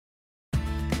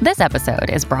This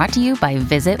episode is brought to you by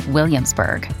Visit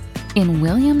Williamsburg. In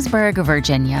Williamsburg,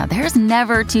 Virginia, there's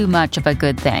never too much of a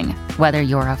good thing. Whether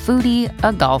you're a foodie,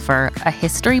 a golfer, a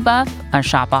history buff, a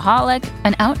shopaholic,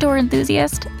 an outdoor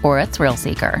enthusiast, or a thrill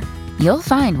seeker, you'll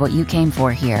find what you came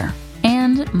for here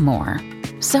and more.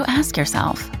 So ask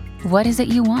yourself, what is it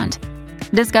you want?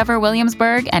 Discover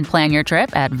Williamsburg and plan your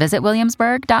trip at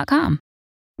visitwilliamsburg.com.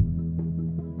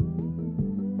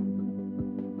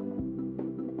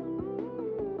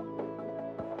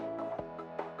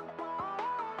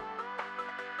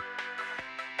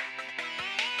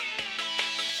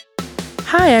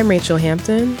 Hi, I'm Rachel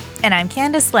Hampton. And I'm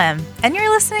Candace Lim, and you're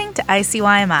listening to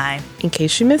ICYMI. In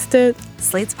case you missed it.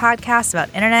 Slate's podcast about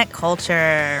internet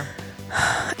culture.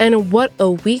 And what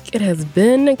a week it has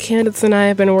been. Candace and I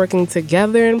have been working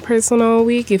together in person all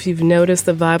week. If you've noticed,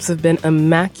 the vibes have been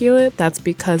immaculate. That's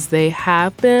because they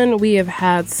have been. We have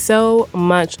had so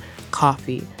much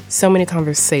coffee, so many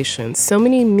conversations, so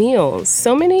many meals,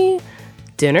 so many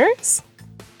dinners.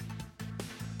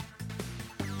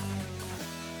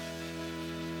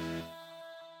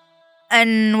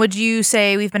 And would you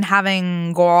say we've been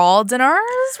having girl dinners,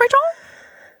 Rachel?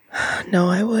 No,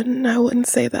 I wouldn't. I wouldn't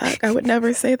say that. I would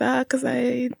never say that because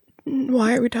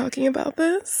why are we talking about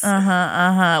this? We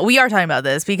are talking about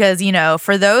this because, you know,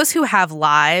 for those who have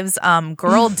lives,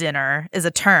 girl dinner is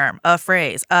a term, a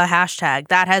phrase, a hashtag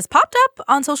that has popped up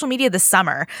on social media this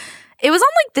summer. It was on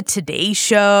like the Today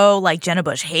Show, like Jenna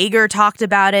Bush Hager talked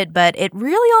about it, but it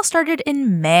really all started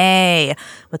in May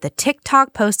with a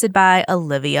TikTok posted by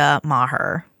Olivia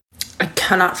Maher. I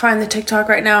cannot find the TikTok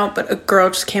right now, but a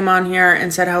girl just came on here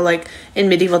and said how like in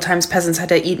medieval times peasants had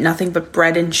to eat nothing but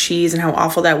bread and cheese and how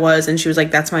awful that was. And she was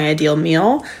like, that's my ideal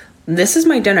meal. This is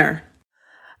my dinner.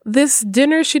 This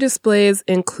dinner she displays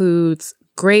includes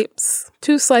grapes,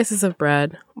 2 slices of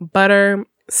bread, butter,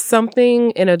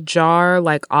 something in a jar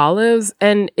like olives,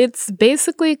 and it's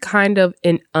basically kind of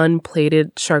an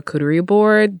unplated charcuterie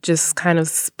board just kind of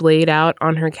splayed out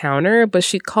on her counter, but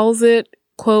she calls it,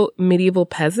 quote, medieval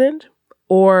peasant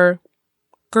or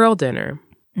girl dinner.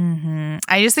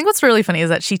 I just think what's really funny is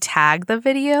that she tagged the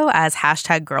video as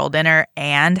hashtag girl dinner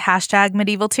and hashtag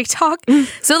medieval TikTok.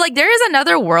 So like there is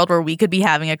another world where we could be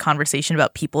having a conversation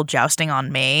about people jousting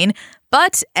on Maine.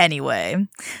 But anyway,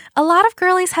 a lot of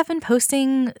girlies have been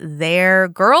posting their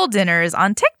girl dinners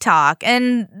on TikTok.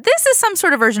 And this is some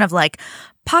sort of version of like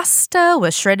pasta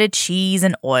with shredded cheese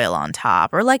and oil on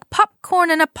top, or like popcorn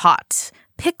in a pot,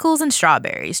 pickles and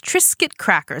strawberries, Triscuit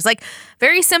crackers, like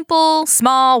very simple,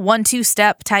 small, 1-2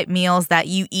 step type meals that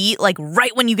you eat like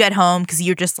right when you get home because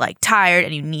you're just like tired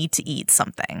and you need to eat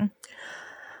something.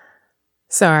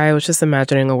 Sorry, I was just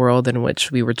imagining a world in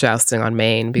which we were jousting on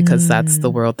Maine because that's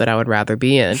the world that I would rather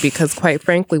be in. Because quite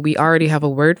frankly, we already have a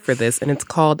word for this and it's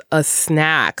called a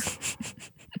snack.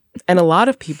 And a lot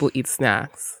of people eat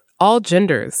snacks. All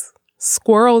genders.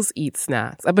 Squirrels eat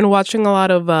snacks. I've been watching a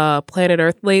lot of Planet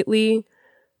Earth lately.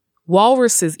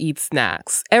 Walruses eat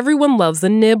snacks. Everyone loves a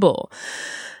nibble.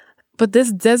 But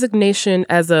this designation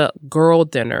as a girl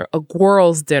dinner, a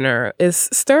girl's dinner, is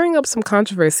stirring up some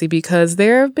controversy because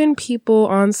there have been people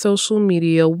on social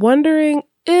media wondering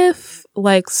if,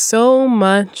 like so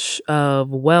much of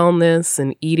wellness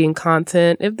and eating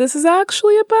content, if this is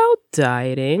actually about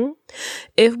dieting,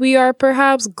 if we are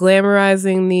perhaps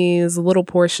glamorizing these little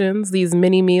portions, these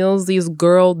mini meals, these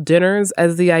girl dinners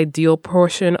as the ideal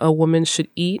portion a woman should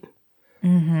eat.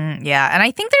 Yeah, and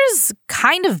I think there's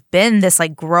kind of been this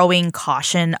like growing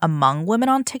caution among women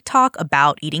on TikTok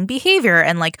about eating behavior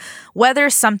and like whether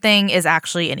something is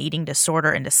actually an eating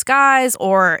disorder in disguise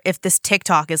or if this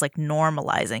TikTok is like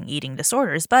normalizing eating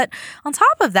disorders. But on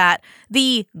top of that,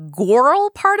 the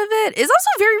girl part of it is also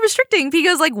very restricting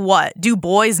because like what? Do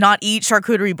boys not eat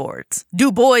charcuterie boards?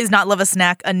 Do boys not love a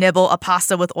snack, a nibble, a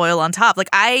pasta with oil on top? Like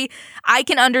I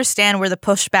can understand where the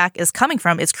pushback is coming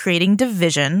from. It's creating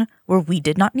division where we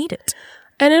did not need it.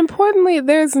 And importantly,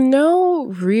 there's no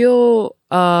real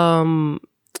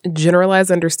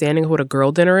generalized understanding of what a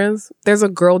girl dinner is. There's a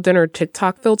girl dinner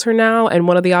TikTok filter now, and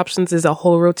one of the options is a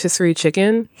whole rotisserie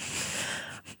chicken.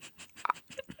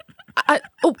 What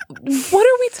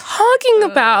are we talking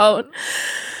about?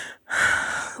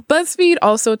 BuzzFeed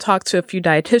also talked to a few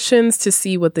dietitians to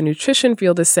see what the nutrition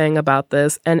field is saying about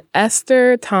this, and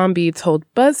Esther Tomby told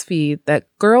BuzzFeed that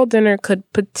girl dinner could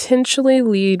potentially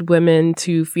lead women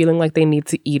to feeling like they need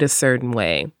to eat a certain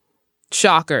way.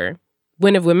 Shocker.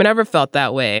 When have women ever felt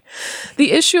that way?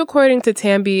 The issue, according to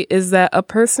Tambi, is that a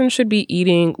person should be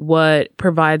eating what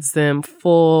provides them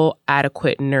full,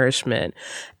 adequate nourishment.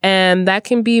 And that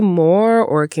can be more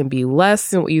or it can be less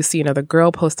than what you see another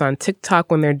girl post on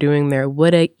TikTok when they're doing their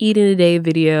what I eat in a day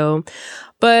video.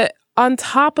 But on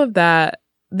top of that,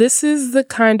 this is the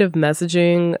kind of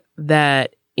messaging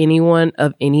that anyone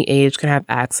of any age can have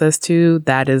access to.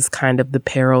 That is kind of the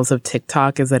perils of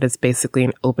TikTok, is that it's basically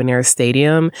an open air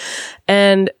stadium.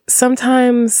 And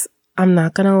sometimes, I'm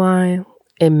not gonna lie,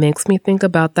 it makes me think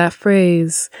about that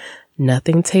phrase,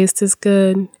 nothing tastes as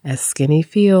good as skinny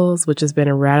feels, which has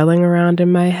been rattling around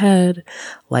in my head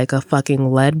like a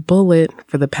fucking lead bullet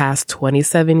for the past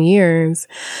 27 years.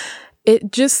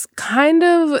 It just kind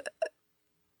of,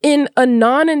 in a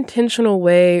non-intentional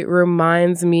way,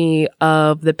 reminds me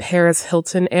of the Paris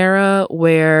Hilton era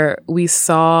where we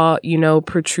saw,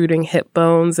 protruding hip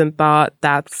bones and thought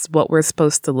that's what we're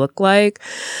supposed to look like.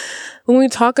 When we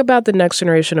talk about the next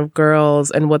generation of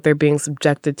girls and what they're being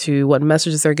subjected to, what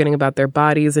messages they're getting about their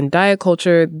bodies and diet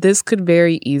culture, this could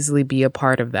very easily be a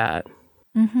part of that.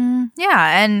 Mm-hmm.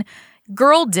 Yeah, and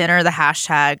Girl Dinner, the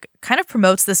hashtag, kind of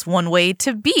promotes this one way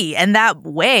to be. And that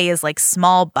way is like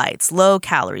small bites, low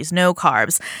calories, no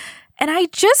carbs. And I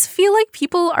just feel like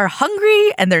people are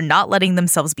hungry and they're not letting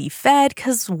themselves be fed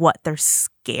because they're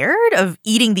scared of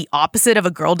eating the opposite of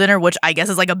a girl dinner, which I guess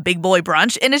is like a big boy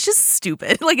brunch. And it's just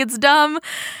stupid. Like, it's dumb.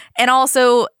 And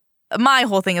also, my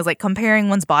whole thing is like comparing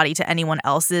one's body to anyone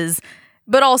else's.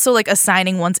 But also, like,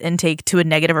 assigning one's intake to a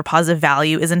negative or positive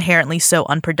value is inherently so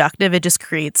unproductive. It just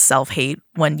creates self-hate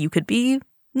when you could be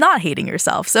not hating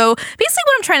yourself. So basically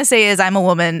what I'm trying to say is I'm a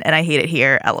woman and I hate it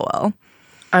here, LOL.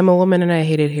 I'm a woman and I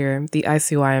hate it here, the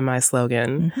ICYMI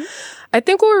slogan. Mm-hmm. I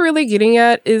think what we're really getting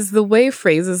at is the way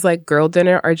phrases like girl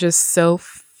dinner are just so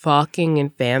fucking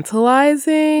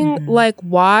infantilizing. Mm-hmm. Like,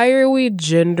 why are we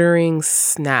gendering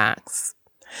snacks?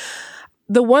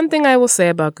 The one thing I will say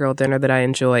about girl dinner that I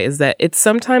enjoy is that it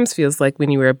sometimes feels like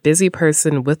when you are a busy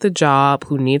person with a job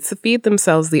who needs to feed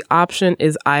themselves, the option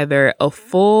is either a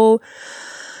full,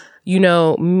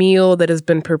 meal that has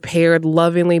been prepared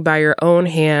lovingly by your own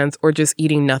hands or just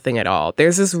eating nothing at all.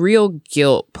 There's this real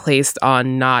guilt placed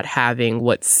on not having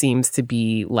what seems to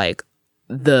be like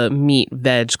the meat,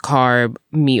 veg, carb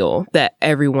meal that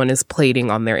everyone is plating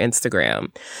on their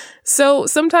Instagram. So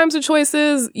sometimes the choice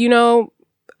is,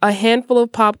 a handful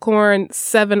of popcorn,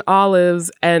 7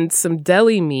 olives, and some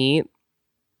deli meat,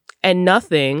 and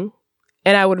nothing.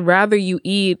 And I would rather you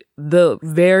eat the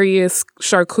various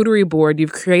charcuterie board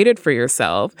you've created for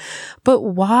yourself. But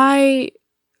why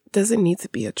does it need to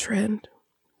be a trend?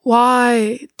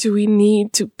 Why do we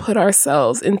need to put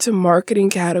ourselves into marketing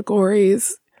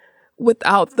categories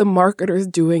without the marketers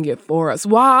doing it for us?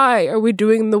 Why are we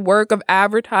doing the work of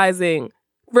advertising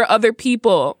for other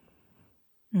people?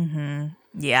 Mm-hmm.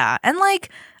 Yeah. And I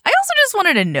also just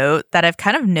wanted to note that I've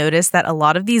kind of noticed that a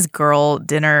lot of these girl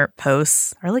dinner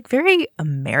posts are very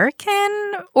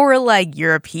American or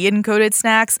European coded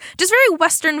snacks, just very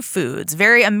Western foods,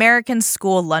 very American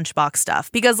school lunchbox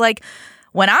stuff. Because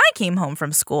when I came home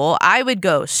from school, I would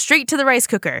go straight to the rice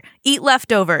cooker, eat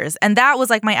leftovers, and that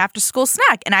was my after school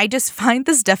snack. And I just find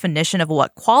this definition of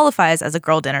what qualifies as a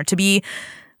girl dinner to be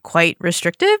quite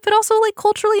restrictive, but also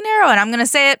culturally narrow. And I'm going to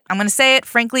say it,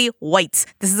 frankly, white.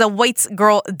 This is a white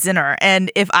girl dinner.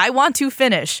 And if I want to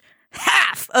finish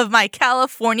half of my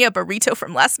California burrito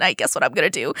from last night, guess what I'm going to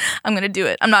do? I'm going to do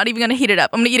it. I'm not even going to heat it up.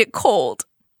 I'm going to eat it cold.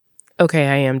 Okay,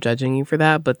 I am judging you for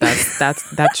that, but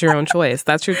that's your own choice.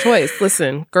 That's your choice.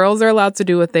 Listen, girls are allowed to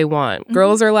do what they want. Mm-hmm.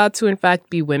 Girls are allowed to, in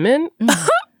fact, be women.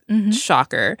 Mm-hmm. Mm-hmm.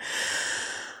 Shocker.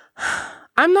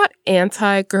 I'm not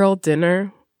anti-girl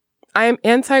dinner. I am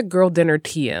anti-girl dinner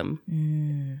TM.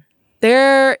 Mm.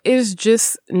 There is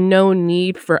just no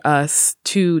need for us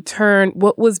to turn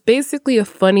what was basically a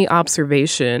funny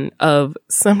observation of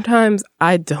sometimes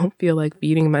I don't feel like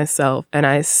feeding myself and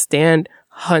I stand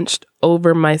hunched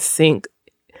over my sink,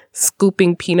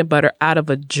 scooping peanut butter out of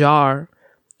a jar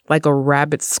like a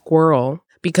rabid squirrel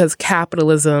because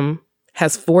capitalism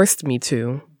has forced me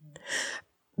to.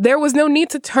 There was no need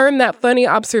to turn that funny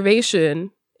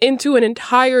observation into an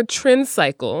entire trend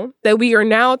cycle that we are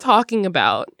now talking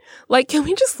about. Can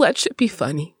we just let shit be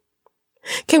funny?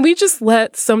 Can we just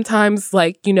let sometimes,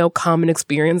 common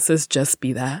experiences just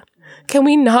be that? Can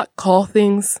we not call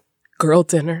things girl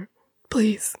dinner,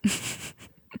 please?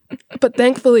 But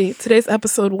thankfully, today's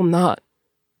episode will not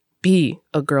be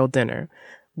a girl dinner.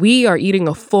 We are eating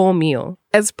a full meal.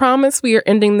 As promised, we are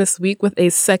ending this week with a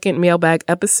second mailbag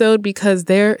episode because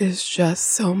there is just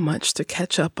so much to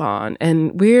catch up on.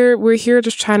 And we're here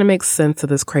just trying to make sense of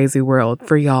this crazy world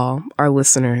for y'all, our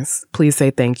listeners. Please say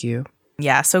thank you.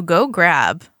 Yeah, so go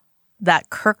grab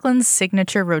that Kirkland's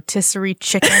signature rotisserie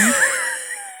chicken,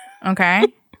 okay?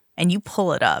 And you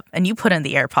pull it up and you put in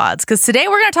the AirPods. Because today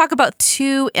we're going to talk about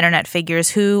two internet figures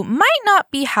who might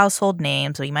not be household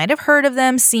names. So you might have heard of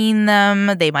them, seen them.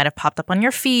 They might have popped up on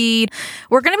your feed.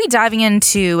 We're going to be diving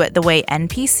into the way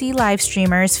NPC live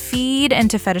streamers feed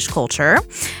into fetish culture,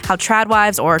 how trad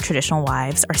wives or traditional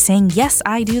wives are saying, yes,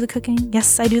 I do the cooking.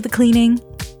 Yes, I do the cleaning.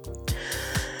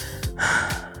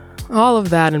 All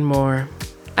of that and more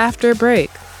after a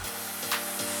break.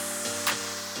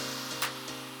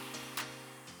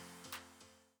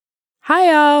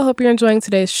 Hi, y'all. Hope you're enjoying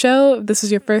today's show. If this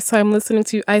is your first time listening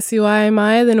to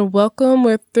ICYMI, then welcome.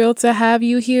 We're thrilled to have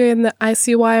you here in the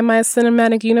ICYMI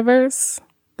cinematic universe,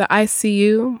 the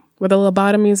ICU, where the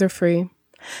lobotomies are free.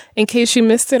 In case you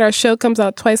missed it, our show comes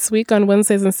out twice a week on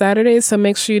Wednesdays and Saturdays, so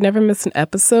make sure you never miss an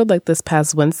episode like this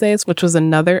past Wednesdays, which was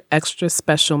another extra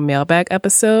special mailbag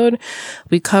episode.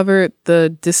 We covered the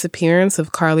disappearance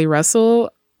of Carly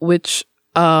Russell, which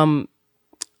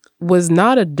was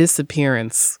not a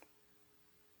disappearance.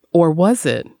 Or was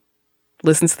it?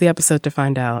 Listen to the episode to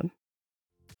find out.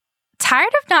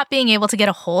 Tired of not being able to get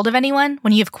a hold of anyone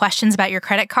when you have questions about your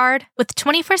credit card? With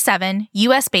 24/7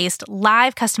 US-based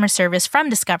live customer service from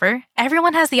Discover,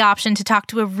 everyone has the option to talk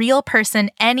to a real person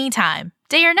anytime,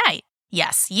 day or night.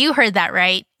 Yes, you heard that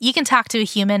right. You can talk to a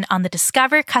human on the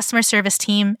Discover customer service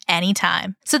team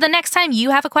anytime. So the next time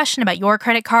you have a question about your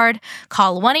credit card,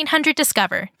 call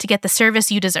 1-800-DISCOVER to get the service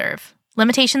you deserve.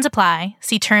 Limitations apply.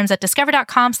 See terms at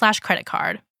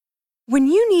discover.com/creditcard. When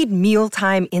you need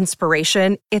mealtime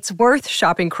inspiration, it's worth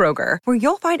shopping Kroger, where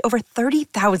you'll find over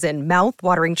 30,000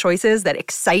 mouth-watering choices that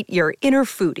excite your inner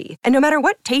foodie. And no matter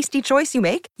what tasty choice you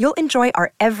make, you'll enjoy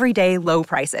our everyday low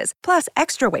prices, plus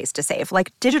extra ways to save,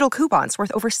 like digital coupons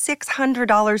worth over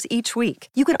 $600 each week.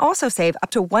 You can also save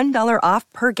up to $1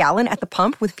 off per gallon at the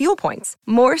pump with fuel points.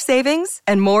 More savings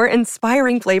and more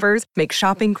inspiring flavors make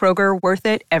shopping Kroger worth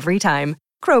it every time.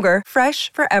 Kroger,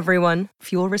 fresh for everyone.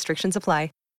 Fuel restrictions apply.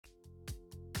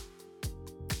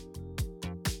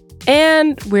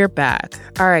 And we're back.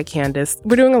 All right, Candace,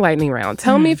 we're doing a lightning round.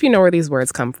 Tell me if you know where these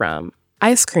words come from.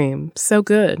 Ice cream, so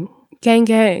good. Gang,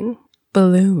 gang,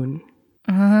 balloon.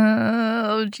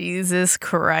 Oh, Jesus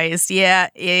Christ. Yeah.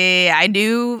 I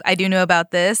do know about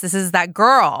this. This is that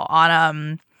girl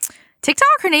on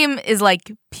TikTok. Her name is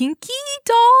like Pinky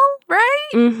Doll, right?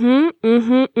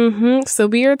 So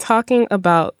we are talking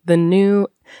about the new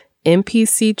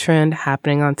NPC trend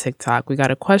happening on TikTok. We got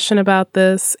a question about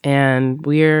this and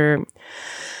we're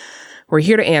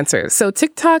here to answer. So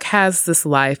TikTok has this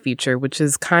live feature, which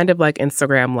is kind of like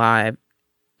Instagram Live.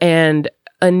 And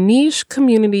a niche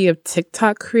community of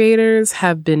TikTok creators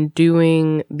have been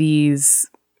doing these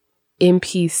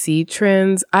NPC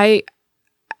trends. I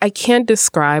can't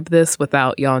describe this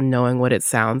without y'all knowing what it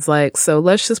sounds like. So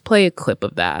let's just play a clip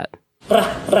of that.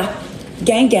 Rah, rah.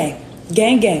 Gang, gang.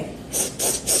 Gang, gang.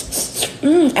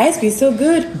 Ice cream so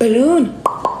good. Balloon.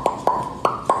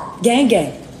 Gang,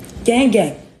 gang. Gang,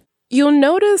 gang. You'll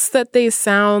notice that they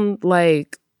sound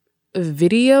like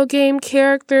video game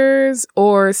characters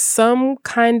or some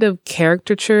kind of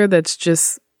caricature that's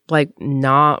just like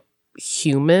not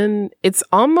human. It's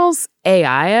almost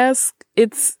AI-esque.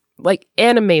 It's like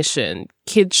animation,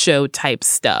 kid show type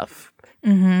stuff.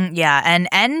 Yeah, and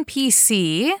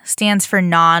NPC stands for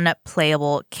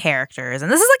non-playable characters.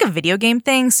 And this is like a video game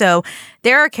thing. So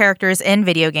there are characters in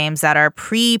video games that are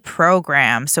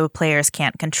pre-programmed, so players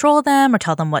can't control them or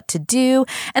tell them what to do.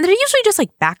 And they're usually just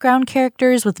like background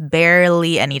characters with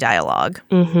barely any dialogue.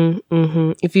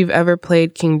 If you've ever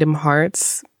played Kingdom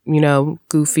Hearts, you know,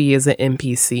 Goofy is an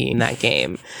NPC in that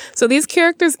game. So these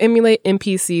characters emulate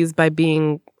NPCs by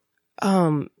being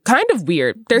kind of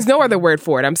weird. There's no other word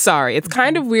for it. I'm sorry. It's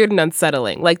kind of weird and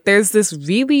unsettling. Like there's this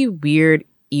really weird,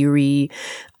 eerie,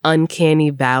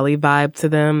 uncanny valley vibe to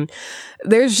them.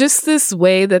 There's just this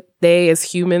way that they as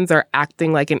humans are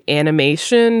acting like an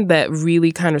animation that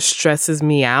really kind of stresses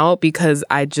me out because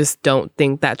I just don't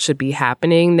think that should be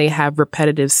happening. They have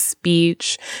repetitive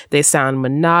speech. They sound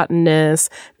monotonous.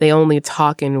 They only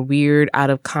talk in weird, out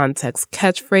of context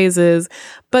catchphrases.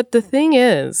 But the thing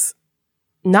is,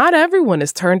 not everyone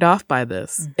is turned off by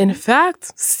this. In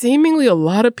fact, seemingly a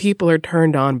lot of people are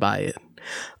turned on by it.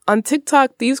 On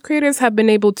TikTok, these creators have been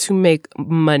able to make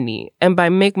money. And by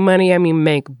make money, I mean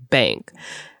make bank.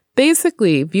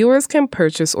 Basically, viewers can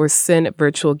purchase or send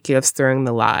virtual gifts during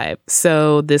the live.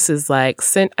 So this is like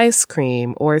sent ice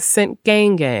cream or sent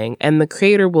gang gang, and the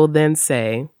creator will then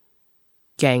say,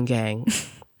 gang gang.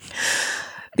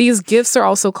 These gifts are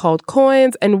also called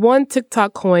coins, and one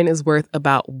TikTok coin is worth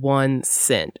about 1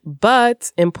 cent.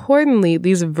 But importantly,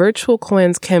 these virtual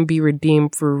coins can be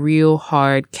redeemed for real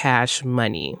hard cash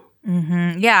money.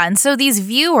 Yeah, and so these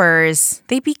viewers,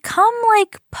 they become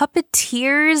like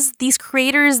puppeteers. These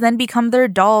creators then become their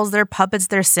dolls, their puppets,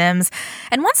 their Sims.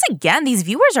 And once again, these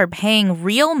viewers are paying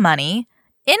real money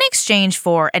in exchange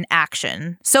for an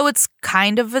action. So it's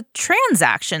kind of a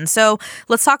transaction. So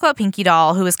let's talk about Pinky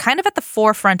Doll, who is kind of at the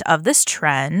forefront of this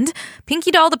trend. Pinky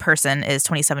Doll, the person, is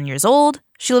 27 years old.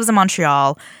 She lives in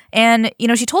Montreal. And,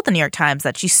 she told the New York Times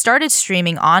that she started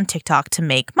streaming on TikTok to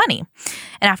make money.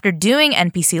 And after doing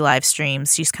NPC live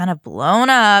streams, she's kind of blown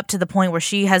up to the point where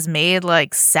she has made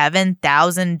like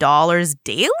 $7,000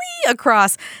 daily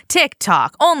across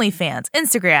TikTok, OnlyFans,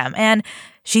 Instagram, and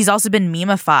she's also been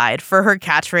meme-ified for her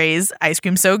catchphrase, ice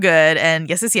cream so good, and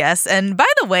yes, yes, yes. And by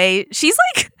the way, she's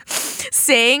like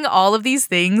saying all of these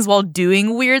things while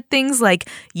doing weird things like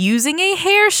using a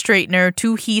hair straightener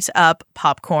to heat up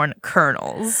popcorn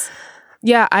kernels.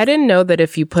 Yeah, I didn't know that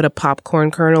if you put a popcorn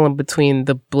kernel in between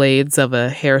the blades of a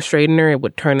hair straightener, it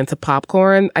would turn into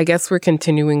popcorn. I guess we're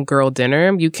continuing girl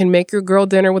dinner. You can make your girl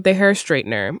dinner with a hair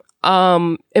straightener.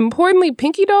 Importantly,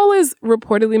 Pinky Doll is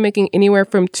reportedly making anywhere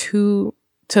from $2,000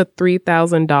 to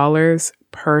 $3,000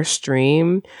 per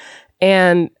stream.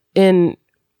 And in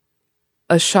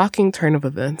a shocking turn of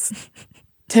events,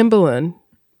 Timbaland,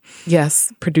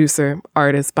 yes, producer,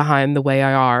 artist behind The Way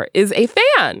I Are, is a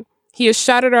fan. He has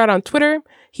shouted her out on Twitter.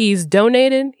 He's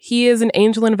donated. He is an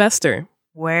angel investor.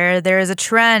 Where there is a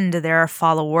trend, there are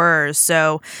followers.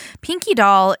 So Pinky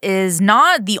Doll is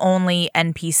not the only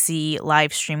NPC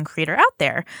live stream creator out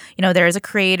there. There is a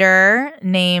creator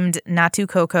named Natu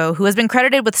Coco who has been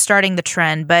credited with starting the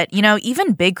trend. But,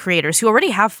 even big creators who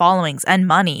already have followings and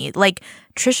money, like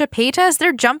Trisha Paytas,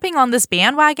 they're jumping on this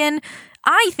bandwagon.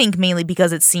 I think mainly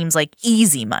because it seems like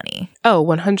easy money. Oh,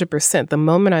 100%. The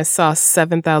moment I saw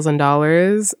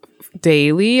 $7,000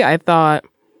 daily, I thought,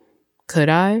 could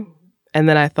I? And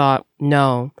then I thought,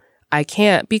 no, I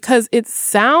can't, because it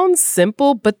sounds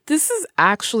simple, but this is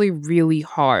actually really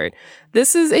hard.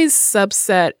 This is a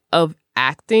subset of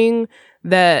acting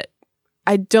that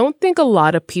I don't think a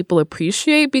lot of people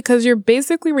appreciate, because you're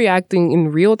basically reacting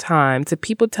in real time to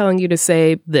people telling you to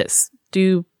say this,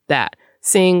 do that,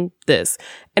 sing this.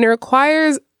 And it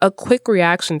requires a quick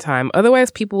reaction time.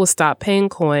 Otherwise, people will stop paying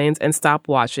coins and stop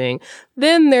watching.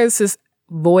 Then there's this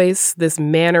voice, this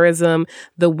mannerism,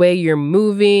 the way you're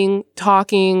moving,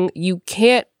 talking. You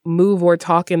can't move or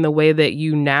talk in the way that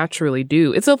you naturally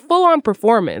do. It's a full-on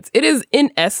performance. It is,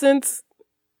 in essence,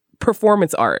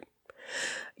 performance art.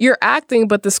 You're acting,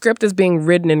 but the script is being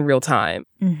written in real time.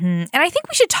 And I think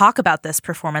we should talk about this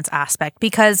performance aspect,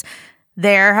 because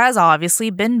there has obviously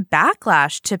been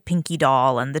backlash to Pinky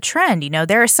Doll and the trend.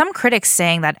 There are some critics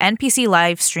saying that NPC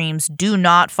live streams do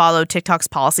not follow TikTok's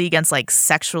policy against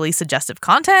sexually suggestive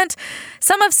content.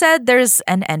 Some have said there's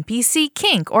an NPC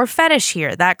kink or fetish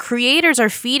here, that creators are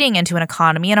feeding into an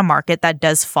economy and a market that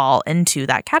does fall into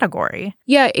that category.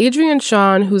 Yeah, Adrienne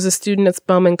Sean, who's a student at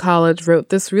Spelman College, wrote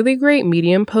this really great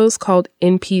Medium post called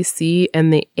NPC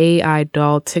and the AI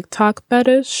doll TikTok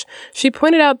fetish. She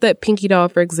pointed out that Pinky Doll,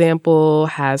 for example,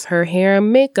 has her hair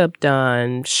and makeup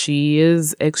done. She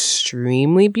is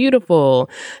extremely beautiful.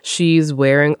 She's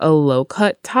wearing a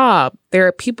low-cut top. There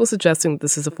are people suggesting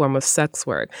this is a form of sex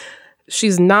work.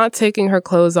 She's not taking her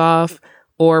clothes off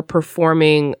or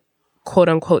performing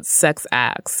quote-unquote sex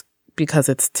acts, because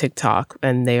it's TikTok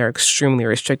and they are extremely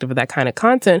restrictive of that kind of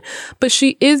content. But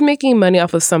she is making money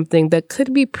off of something that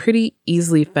could be pretty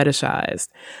easily fetishized.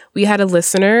 We had a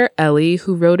listener, Ellie,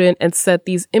 who wrote in and said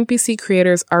these NPC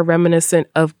creators are reminiscent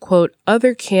of, quote,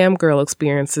 other cam girl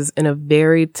experiences in a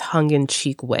very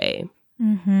tongue-in-cheek way.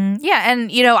 Yeah,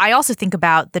 and, I also think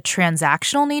about the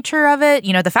transactional nature of it.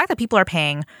 The fact that people are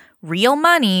paying real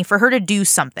money for her to do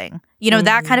something.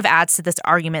 That kind of adds to this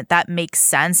argument that makes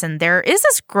sense. And there is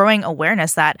this growing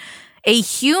awareness that a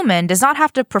human does not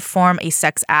have to perform a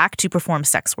sex act to perform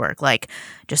sex work.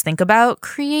 Just think about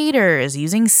creators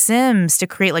using Sims to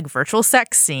create virtual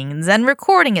sex scenes and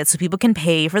recording it so people can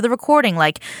pay for the recording.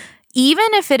 Even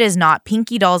if it is not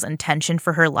Pinky Doll's intention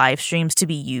for her live streams to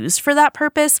be used for that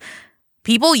purpose,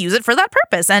 people use it for that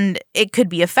purpose. And it could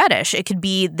be a fetish. It could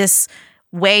be this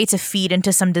way to feed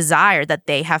into some desire that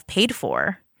they have paid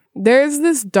for. There's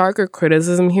this darker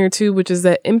criticism here too, which is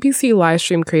that NPC live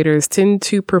stream creators tend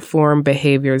to perform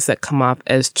behaviors that come off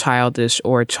as childish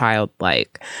or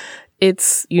childlike.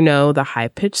 It's, the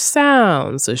high-pitched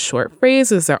sounds, the short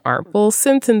phrases that aren't full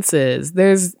sentences.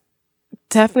 There's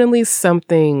definitely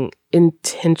something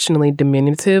intentionally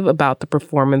diminutive about the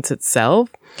performance itself.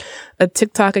 A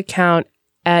TikTok account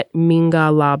at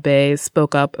Minga Labe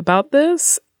spoke up about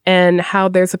this and how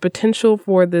there's a potential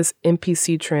for this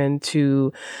NPC trend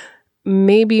to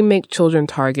maybe make children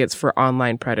targets for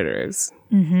online predators.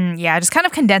 Mm-hmm. Yeah, just kind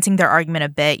of condensing their argument a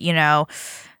bit,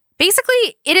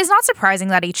 Basically, it is not surprising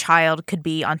that a child could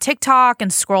be on TikTok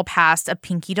and scroll past a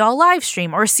Pinky Doll live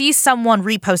stream or see someone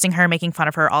reposting her, making fun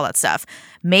of her, all that stuff.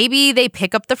 Maybe they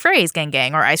pick up the phrase gang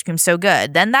gang or ice cream so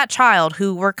good. Then that child,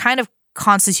 who we're kind of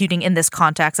constituting in this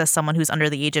context as someone who's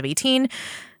under the age of 18,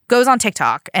 goes on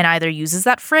TikTok and either uses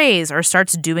that phrase or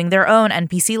starts doing their own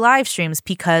NPC live streams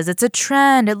because it's a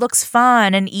trend, it looks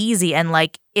fun and easy, and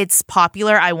it's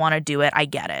popular, I want to do it, I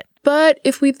get it. But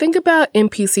if we think about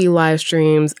NPC live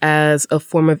streams as a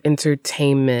form of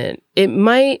entertainment, it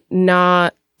might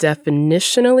not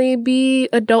definitionally be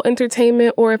adult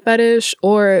entertainment or a fetish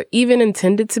or even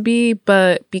intended to be,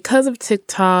 but because of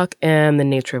TikTok and the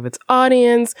nature of its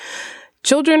audience,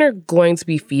 children are going to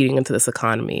be feeding into this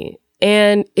economy.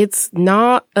 And it's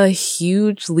not a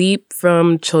huge leap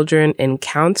from children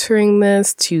encountering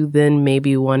this to then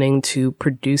maybe wanting to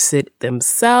produce it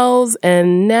themselves.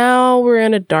 And now we're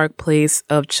in a dark place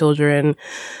of children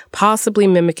possibly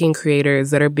mimicking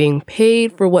creators that are being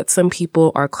paid for what some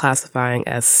people are classifying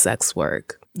as sex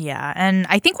work. Yeah, and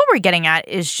I think what we're getting at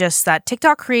is just that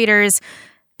TikTok creators,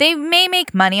 they may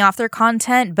make money off their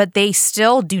content, but they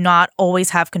still do not always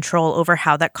have control over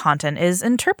how that content is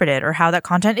interpreted or how that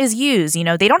content is used.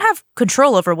 They don't have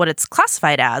control over what it's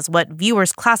classified as, what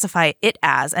viewers classify it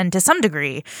as. And to some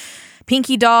degree,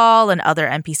 Pinky Doll and other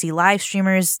NPC live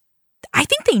streamers, I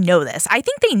think they know this. I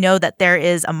think they know that there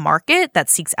is a market that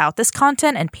seeks out this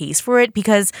content and pays for it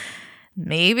because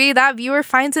maybe that viewer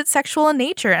finds it sexual in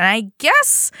nature. And I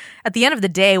guess at the end of the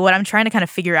day, what I'm trying to kind of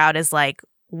figure out is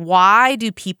why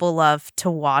do people love to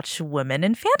watch women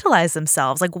infantilize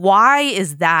themselves? Why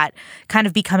is that kind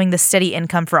of becoming the steady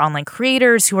income for online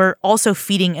creators who are also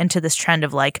feeding into this trend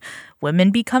of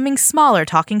women becoming smaller,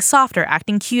 talking softer,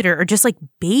 acting cuter, or just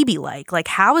baby-like?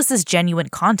 How is this genuine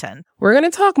content? We're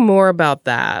going to talk more about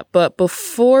that. But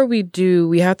before we do,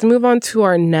 we have to move on to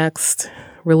our next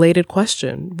related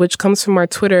question, which comes from our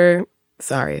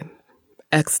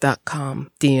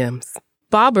X.com DMs.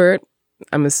 Bobbert,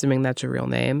 I'm assuming that's your real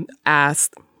name,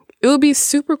 asked, it would be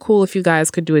super cool if you guys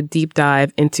could do a deep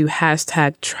dive into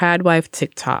 #tradwife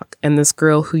TikTok and this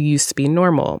girl who used to be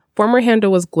normal. Former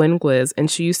handle was Gwen Gwiz,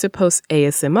 and she used to post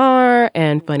ASMR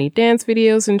and funny dance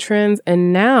videos and trends,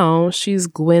 and now she's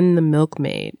Gwen the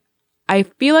Milkmaid. I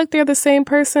feel like they're the same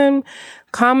person.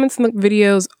 Comments in the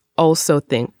videos also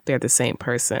think they're the same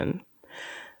person.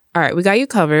 All right, we got you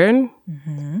covered.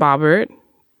 Mm-hmm. Bobbert,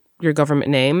 your government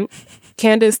name.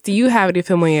 Candace, do you have any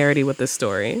familiarity with this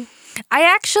story? I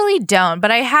actually don't, but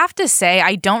I have to say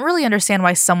I don't really understand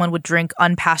why someone would drink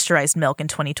unpasteurized milk in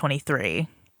 2023.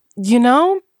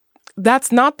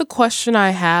 That's not the question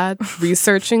I had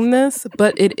researching this,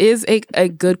 but it is a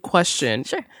good question.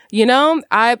 Sure. You'll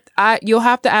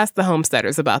have to ask the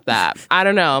homesteaders about that. I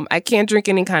don't know. I can't drink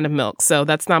any kind of milk, so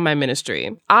that's not my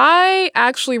ministry. I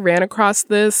actually ran across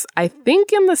this, I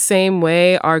think in the same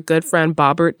way our good friend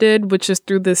Bobbert did, which is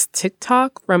through this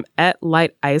TikTok from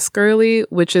 @LightIceGirly,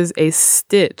 which is a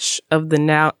stitch of the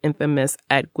now infamous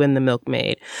 @Gwen the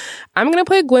Milkmaid. I'm going to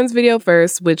play Gwen's video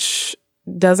first, which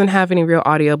doesn't have any real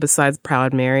audio besides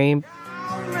Proud Mary.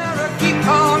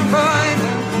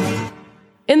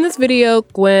 In this video,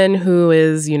 Gwen, who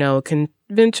is, a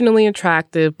conventionally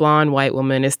attractive blonde white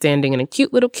woman, is standing in a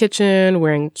cute little kitchen,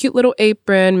 wearing a cute little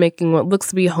apron, making what looks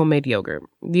to be homemade yogurt.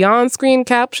 The on-screen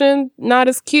caption, not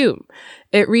as cute.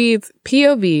 It reads,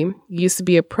 POV, used to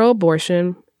be a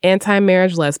pro-abortion,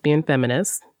 anti-marriage lesbian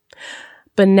feminist,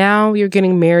 but now you're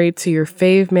getting married to your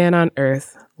fave man on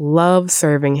earth, love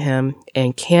serving him,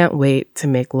 and can't wait to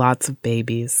make lots of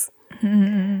babies.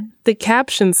 Mm-hmm. The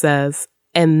caption says,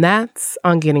 and that's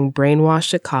on getting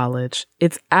brainwashed at college.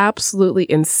 It's absolutely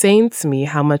insane to me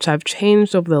how much I've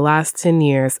changed over the last 10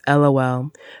 years,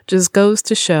 LOL. Just goes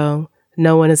to show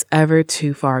no one is ever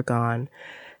too far gone.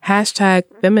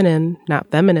 #feminine,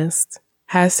 not feminist.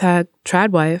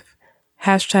 #tradwife.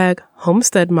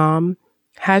 #homestead mom.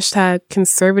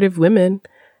 #conservative women.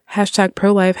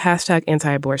 #pro-life.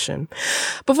 #anti-abortion.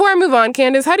 Before I move on,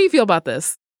 Candace, how do you feel about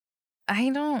this? I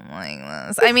don't like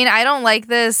this. I mean, I don't like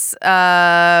this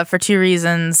for two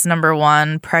reasons. Number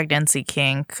one, pregnancy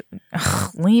kink.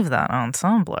 Ugh, leave that on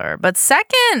Tumblr. But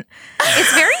second,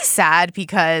 it's very sad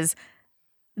because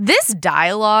this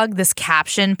dialogue, this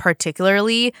caption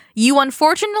particularly, you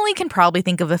unfortunately can probably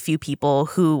think of a few people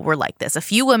who were like this. A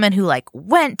few women who like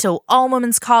went to all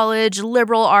women's college,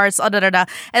 liberal arts, da da da.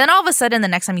 And then all of a sudden, the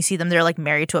next time you see them, they're like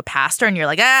married to a pastor and you're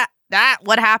like,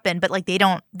 what happened? But like they're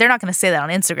not going to say that on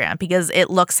Instagram because it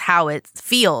looks how it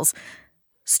feels.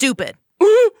 Stupid.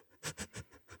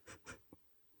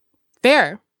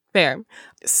 Fair.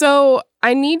 So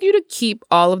I need you to keep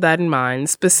all of that in mind,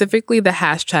 specifically the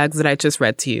hashtags that I just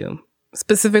read to you,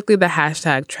 specifically the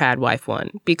hashtag TradWife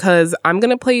one, because I'm going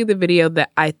to play you the video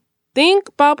that I think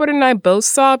Bobbert and I both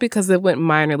saw because it went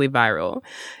minorly viral.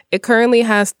 It currently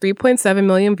has 3.7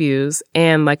 million views.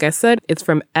 And like I said, it's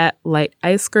from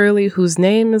 @LightIceGirly, whose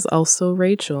name is also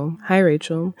Rachel. Hi,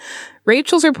 Rachel.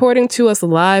 Rachel's reporting to us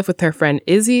live with her friend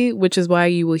Izzy, which is why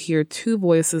you will hear two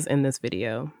voices in this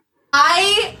video.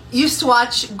 I used to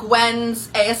watch Gwen's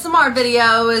ASMR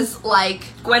videos, like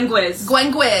Gwen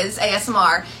Gwiz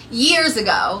ASMR years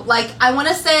ago. Like I want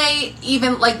to say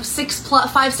even like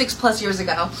 5-6+ years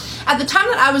ago. At the time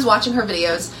that I was watching her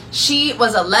videos, she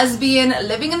was a lesbian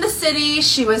living in the city.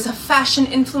 She was a fashion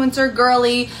influencer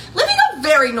girly, living a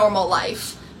very normal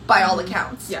life by all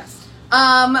accounts. Yes.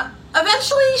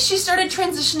 Eventually, she started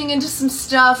transitioning into some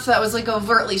stuff that was like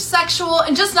overtly sexual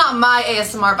and just not my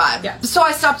ASMR vibe. Yeah. So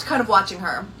I stopped kind of watching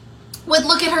her. Would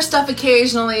look at her stuff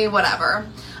occasionally, whatever.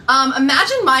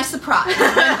 Imagine my surprise when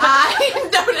I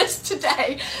noticed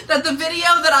today that the video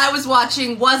that I was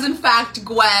watching was in fact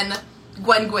Gwen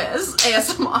Gwiz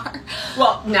ASMR.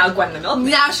 Well, now Gwen the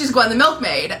Milkmaid. Now she's Gwen the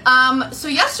Milkmaid. So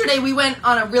yesterday we went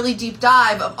on a really deep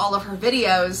dive of all of her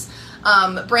videos.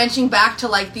 Branching back to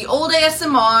like the old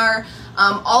ASMR,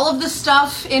 all of the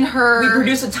stuff in her. We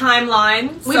produced a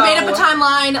timeline. We made up a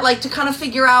timeline, like to kind of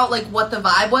figure out like what the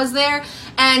vibe was there,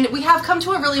 and we have come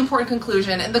to a really important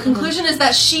conclusion. And the conclusion is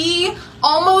that she,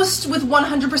 almost with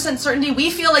 100% certainty,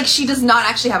 we feel like she does not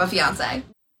actually have a fiance.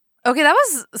 Okay, that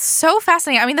was so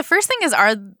fascinating. I mean, the first thing is,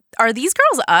 are these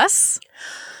girls us?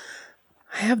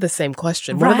 I have the same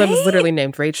question. One of them is literally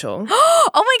named Rachel. Oh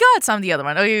my God, so I'm the other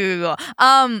one. Okay.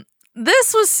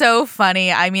 This was so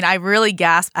funny. I mean, I really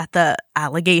gasped at the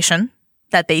allegation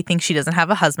that they think she doesn't have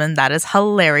a husband. That is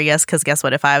hilarious because guess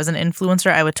what? If I was an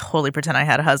influencer, I would totally pretend I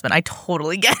had a husband. I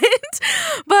totally get it.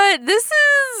 But this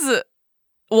is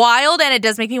wild and it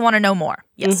does make me want to know more.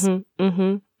 Yes.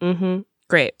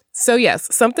 Great. So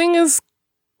yes, something is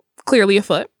clearly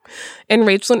afoot. And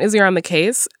Rachel and Izzy are on the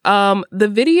case. The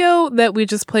video that we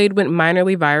just played went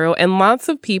minorly viral, and lots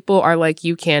of people are like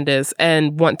you, Candace,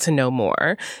 and want to know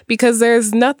more. Because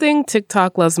there's nothing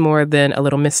TikTok loves more than a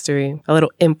little mystery, a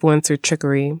little influencer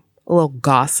trickery, a little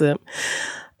gossip.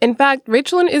 In fact,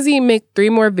 Rachel and Izzy make 3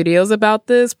 more videos about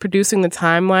this, producing the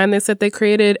timeline they said they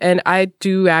created, and I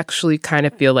do actually kind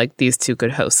of feel like these two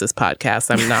could host this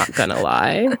podcast. I'm not gonna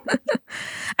lie.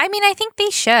 I mean, I think they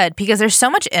should because there's so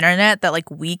much internet that like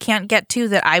we can't get to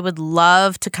that I would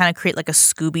love to kind of create like a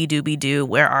Scooby-Dooby-Doo,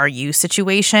 where are you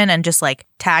situation and just like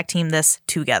tag team this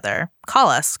together. Call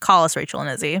us, Rachel and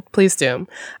Izzy. Please do.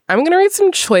 I'm going to read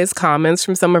some choice comments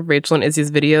from some of Rachel and Izzy's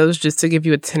videos just to give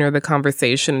you a tenor of the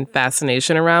conversation and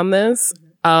fascination around this.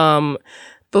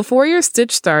 Before your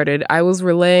stitch started, I was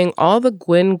relaying all the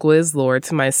Gwen Gwiz lore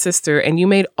to my sister, and you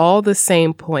made all the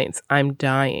same points. I'm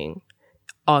dying.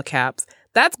 All caps.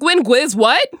 That's Gwen Gwiz,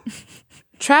 what?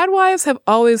 Tradwives have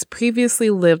always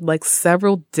previously lived like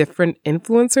several different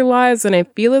influencer lives, and I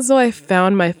feel as though I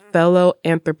found my fellow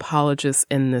anthropologists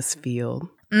in this field.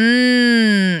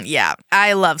 Yeah,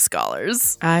 I love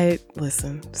scholars.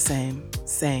 Same.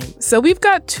 So we've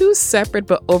got 2 separate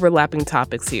but overlapping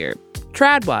topics here.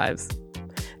 Tradwives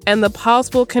and the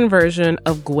possible conversion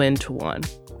of Gwen to one.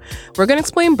 We're going to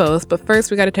explain both, but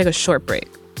first we got to take a short break.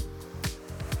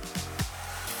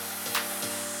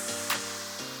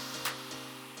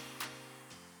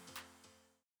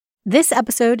 This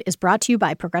episode is brought to you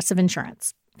by Progressive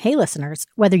Insurance. Hey, listeners,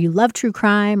 whether you love true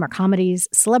crime or comedies,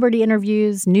 celebrity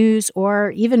interviews, news,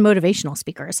 or even motivational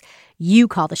speakers, you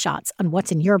call the shots on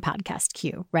what's in your podcast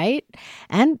queue, right?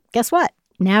 And guess what?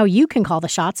 Now you can call the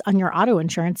shots on your auto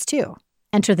insurance, too.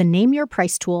 Enter the Name Your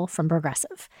Price tool from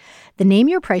Progressive. The Name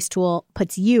Your Price tool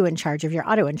puts you in charge of your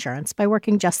auto insurance by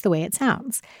working just the way it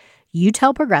sounds. You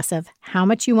tell Progressive how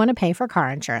much you want to pay for car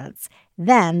insurance.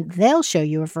 Then they'll show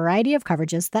you a variety of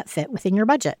coverages that fit within your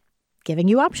budget. giving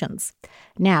you options.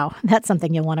 Now, that's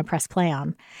something you'll want to press play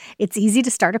on. It's easy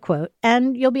to start a quote,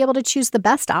 and you'll be able to choose the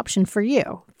best option for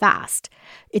you fast.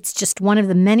 It's just one of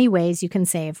the many ways you can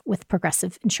save with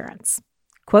Progressive Insurance.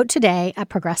 Quote today at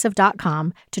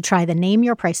Progressive.com to try the Name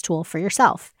Your Price tool for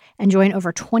yourself and join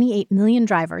over 28 million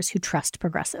drivers who trust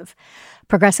Progressive.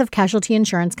 Progressive Casualty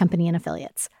Insurance Company and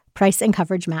Affiliates. Price and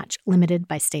coverage match limited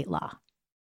by state law.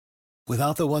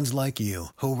 Without the ones like you,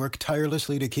 who work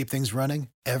tirelessly to keep things running,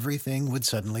 everything would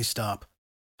suddenly stop.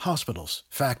 Hospitals,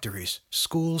 factories,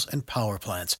 schools, and power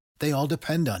plants, they all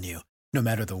depend on you. No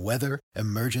matter the weather,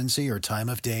 emergency, or time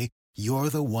of day, you're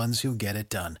the ones who get it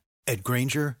done. At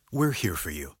Grainger, we're here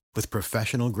for you with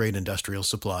professional-grade industrial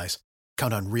supplies.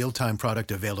 Count on real-time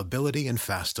product availability and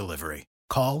fast delivery.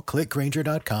 Call, click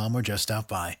Grainger.com, or just stop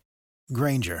by.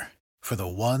 Grainger, for the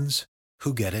ones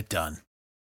who get it done.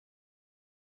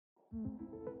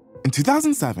 In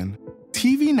 2007,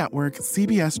 TV network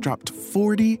CBS dropped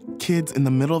 40 kids in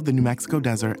the middle of the New Mexico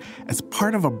desert as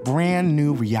part of a brand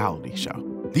new reality show.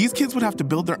 These kids would have to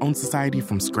build their own society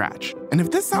from scratch. And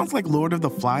if this sounds like Lord of the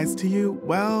Flies to you,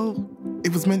 well,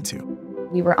 it was meant to.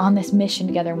 We were on this mission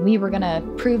together, and we were going to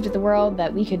prove to the world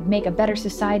that we could make a better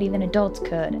society than adults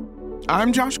could.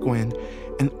 I'm Josh Gwynn,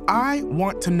 and I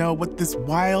want to know what this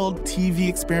wild TV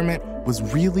experiment was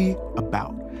really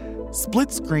about.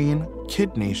 Split Screen,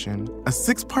 Kid Nation, a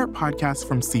 6-part podcast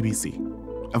from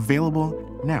CBC.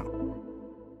 Available now.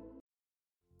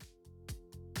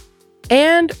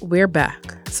 And we're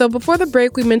back. So before the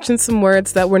break, we mentioned some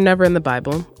words that were never in the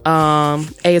Bible.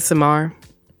 ASMR,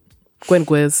 Gwen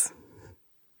Gwiz,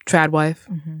 tradwife.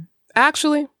 Mm-hmm.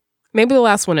 Actually, maybe the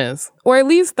last one is. Or at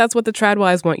least that's what the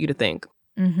tradwives want you to think.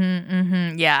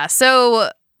 Yeah, so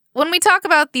when we talk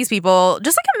about these people,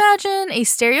 just imagine a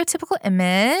stereotypical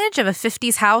image of a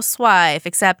 50s housewife,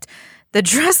 except the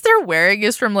dress they're wearing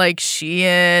is from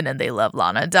Shein, and they love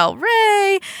Lana Del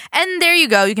Rey. And there you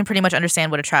go. You can pretty much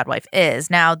understand what a tradwife is.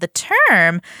 Now, the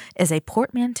term is a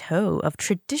portmanteau of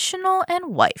traditional and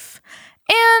wife.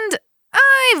 And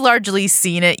I've largely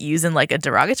seen it used in a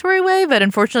derogatory way, but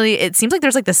unfortunately, it seems like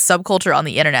there's this subculture on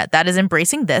the internet that is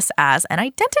embracing this as an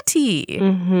identity.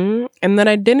 Mm-hmm. And that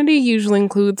identity usually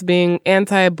includes being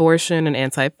anti-abortion and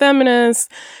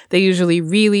anti-feminist. They usually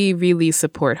really, really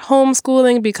support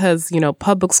homeschooling because,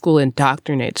 public school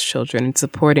indoctrinates children in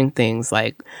supporting things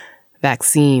like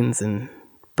vaccines and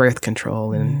birth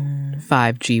control and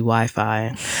 5G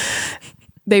Wi-Fi.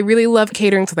 They really love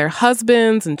catering to their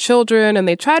husbands and children, and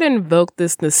they try to invoke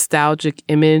this nostalgic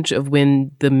image of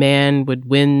when the man would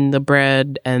win the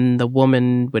bread and the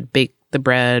woman would bake the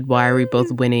bread. Why are we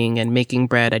both winning and making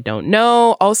bread? I don't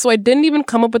know. Also, I didn't even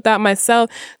come up with that myself.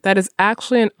 That is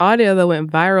actually an audio that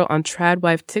went viral on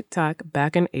Tradwife TikTok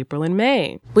back in April and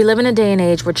May. We live in a day and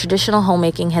age where traditional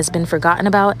homemaking has been forgotten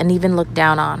about and even looked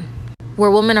down on. Where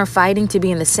women are fighting to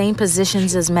be in the same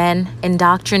positions as men,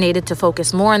 indoctrinated to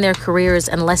focus more on their careers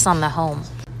and less on the home.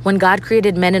 When God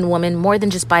created men and women more than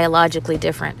just biologically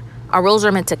different, our roles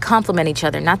are meant to complement each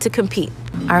other, not to compete.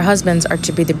 Our husbands are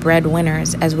to be the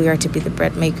breadwinners as we are to be the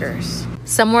bread makers.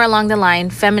 Somewhere along the line,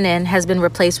 feminine has been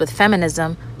replaced with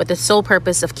feminism with the sole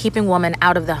purpose of keeping women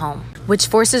out of the home, which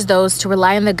forces those to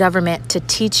rely on the government to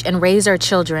teach and raise our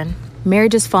children.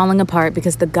 Marriage is falling apart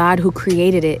because the God who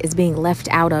created it is being left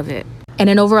out of it. And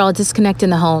an overall disconnect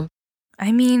in the home.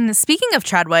 I mean, speaking of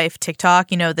tradwife TikTok,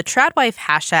 the tradwife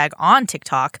hashtag on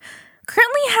TikTok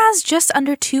currently has just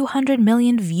under 200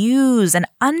 million views. And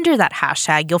under that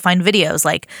hashtag, you'll find videos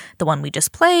like the one we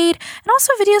just played, and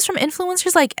also videos from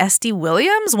influencers like SD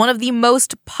Williams, one of the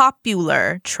most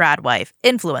popular tradwife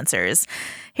influencers.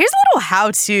 Here's a little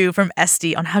how-to from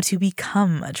SD on how to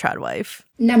become a tradwife.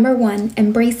 Number 1,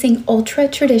 embracing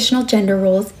ultra-traditional gender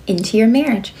roles into your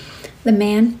marriage. The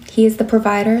man, he is the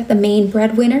provider, the main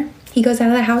breadwinner. He goes out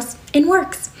of the house and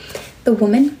works. The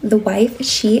woman, the wife,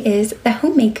 she is the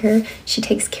homemaker. She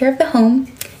takes care of the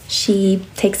home. She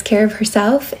takes care of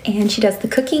herself, and she does the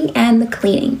cooking and the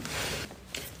cleaning.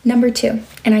 Number 2,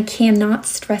 and I cannot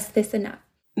stress this enough.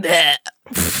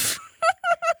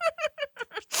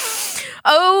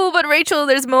 Oh, but Rachel,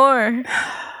 there's more.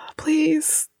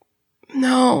 Please.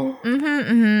 No.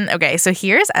 Okay, so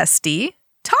here's SD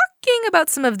talking about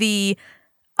some of the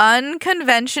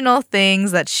unconventional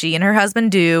things that she and her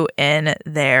husband do in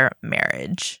their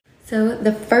marriage. So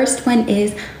the first one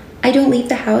is, I don't leave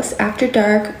the house after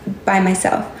dark by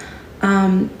myself.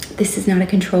 This is not a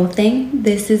control thing.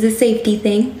 This is a safety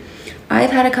thing. I've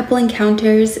had a couple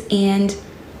encounters and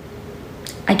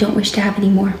I don't wish to have any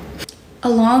more.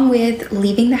 Along with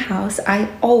leaving the house, I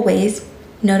always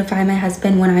notify my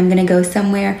husband when I'm going to go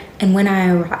somewhere and when I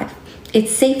arrive.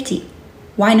 It's safety.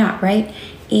 Why not, right?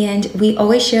 and we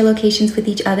always share locations with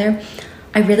each other.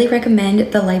 I really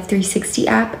recommend the Life 360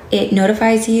 app. It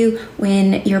notifies you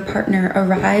when your partner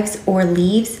arrives or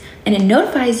leaves, and it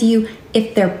notifies you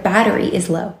if their battery is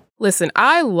low. Listen,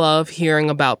 I love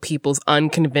hearing about people's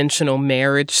unconventional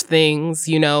marriage things,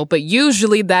 but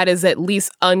usually that is at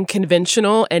least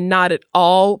unconventional and not at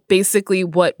all basically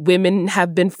what women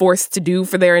have been forced to do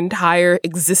for their entire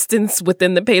existence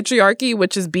within the patriarchy,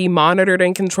 which is be monitored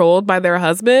and controlled by their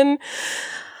husband.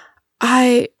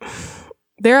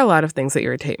 There are a lot of things that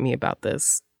irritate me about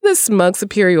this. This smug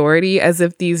superiority, as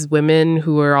if these women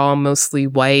who are all mostly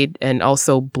white and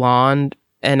also blonde,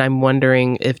 and I'm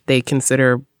wondering if they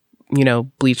consider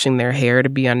bleaching their hair to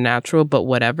be unnatural, but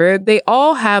whatever. They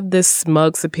all have this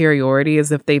smug superiority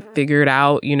as if they figured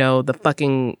out, the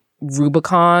fucking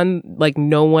Rubicon, like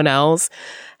no one else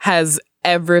has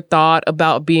ever thought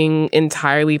about being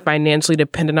entirely financially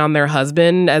dependent on their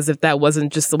husband, as if that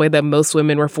wasn't just the way that most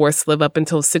women were forced to live up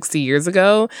until 60 years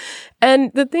ago.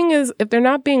 And the thing is, if they're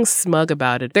not being smug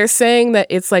about it, they're saying that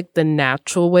it's like the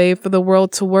natural way for the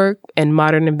world to work, and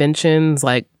modern inventions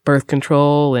like birth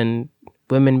control and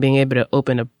women being able to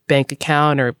open a bank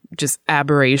account or just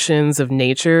aberrations of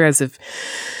nature, as if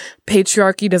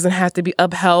patriarchy doesn't have to be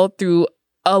upheld through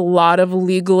a lot of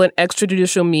legal and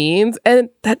extrajudicial means. And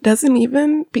that doesn't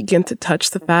even begin to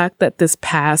touch the fact that this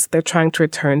past they're trying to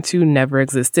return to never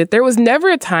existed. There was never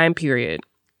a time period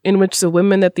in which the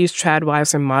women that these trad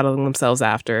wives are modeling themselves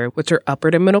after, which are upper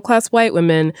to middle class white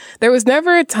women, there was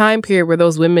never a time period where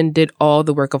those women did all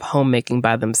the work of homemaking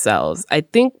by themselves. I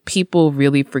think people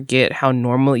really forget how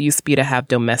normal it used to be to have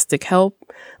domestic help.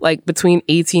 Like between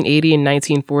 1880 and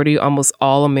 1940, almost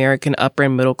all American upper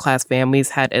and middle class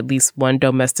families had at least one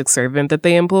domestic servant that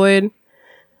they employed.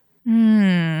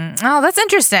 Oh, that's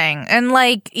interesting. And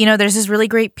there's this really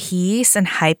great piece in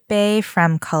Hypebae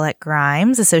from Colette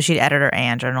Grimes, associate editor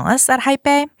and journalist at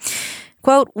Hypebae.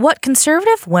 Quote, "What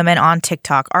conservative women on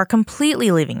TikTok are completely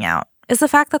leaving out is the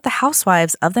fact that the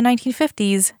housewives of the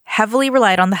 1950s heavily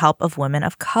relied on the help of women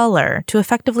of color to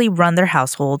effectively run their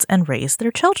households and raise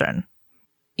their children."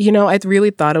 I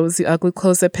really thought it was the ugly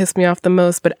clothes that pissed me off the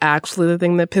most, but actually the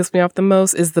thing that pissed me off the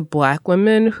most is the black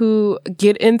women who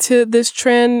get into this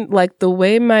trend. Like the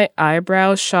way my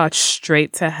eyebrows shot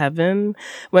straight to heaven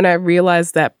when I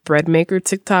realized that bread maker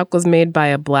TikTok was made by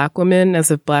a black woman, as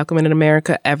if black women in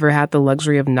America ever had the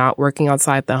luxury of not working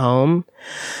outside the home.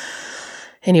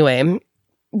 Anyway,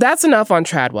 that's enough on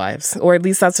trad wives, or at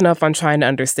least that's enough on trying to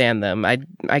understand them.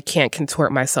 I can't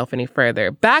contort myself any further.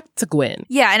 Back to Gwen.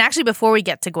 Yeah, and actually before we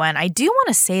get to Gwen, I do want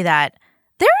to say that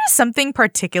there is something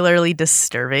particularly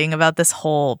disturbing about this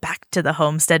whole back to the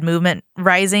homestead movement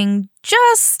rising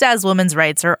just as women's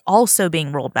rights are also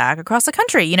being rolled back across the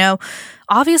country.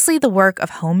 Obviously the work of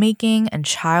homemaking and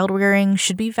child rearing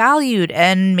should be valued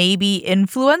and maybe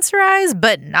influencerized,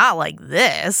 but not like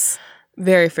this.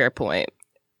 Very fair point.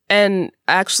 And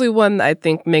actually one I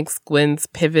think makes Gwen's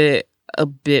pivot a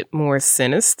bit more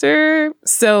sinister.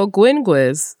 So Gwen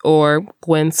Gwiz, or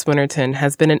Gwen Swinnerton,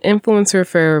 has been an influencer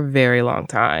for a very long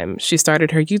time. She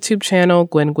started her YouTube channel,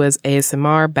 Gwen Gwiz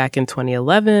ASMR, back in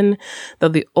 2011, though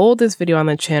the oldest video on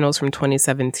the channel is from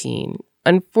 2017.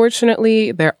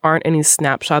 Unfortunately, there aren't any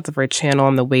snapshots of her channel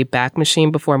on the Wayback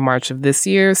Machine before March of this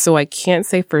year, so I can't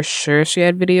say for sure she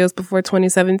had videos before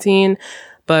 2017,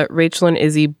 but Rachel and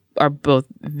Izzy are both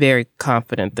very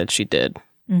confident that she did.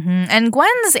 Mm-hmm. And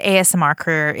Gwen's ASMR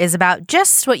career is about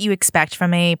just what you expect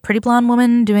from a pretty blonde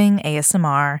woman doing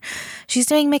ASMR. She's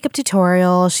doing makeup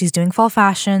tutorials, she's doing fall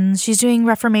fashions, she's doing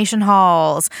Reformation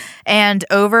hauls, and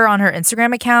over on her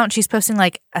Instagram account, she's posting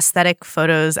aesthetic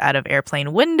photos out of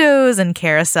airplane windows and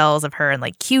carousels of her in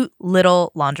cute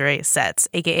little lingerie sets,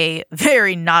 aka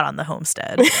very not on the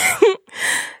homestead.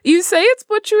 You say it's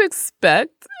what you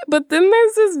expect, but then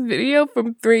there's this video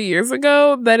from 3 years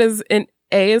ago that is an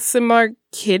ASMR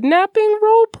kidnapping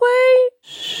role play.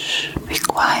 Shh, be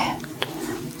quiet.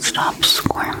 Stop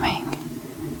squirming.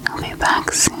 I'll be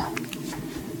back soon.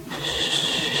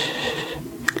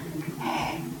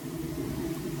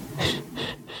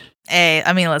 Hey,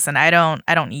 I mean, listen, I don't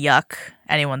yuck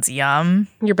anyone's yum.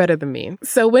 You're better than me.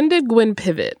 So when did Gwen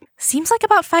pivot? Seems like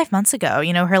about 5 months ago.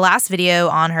 Her last video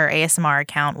on her ASMR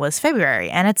account was February,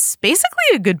 and it's basically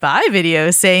a goodbye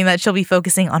video saying that she'll be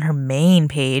focusing on her main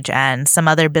page and some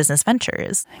other business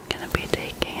ventures. I'm gonna be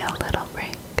taking a little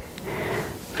break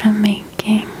from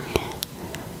making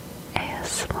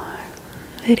ASMR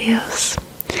videos.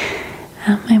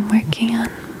 I'm working on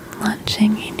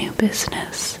launching a new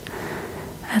business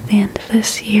at the end of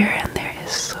this year, and there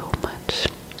is so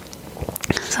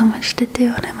much to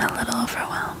do, and I'm a little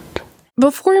overwhelmed.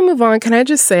 Before we move on, can I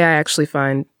just say I actually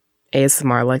find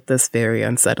ASMR like this very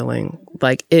unsettling.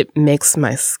 Like, it makes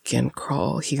my skin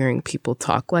crawl hearing people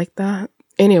talk like that.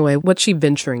 Anyway, what's she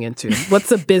venturing into? What's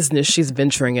the business she's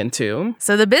venturing into?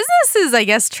 So the business is, I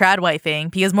guess,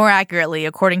 tradwifing, because more accurately,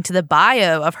 according to the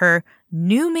bio of her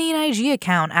new main IG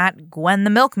account at Gwen the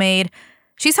Milkmaid,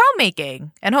 she's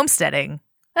homemaking and homesteading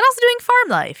and also doing farm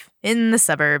life in the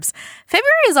suburbs.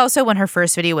 February is also when her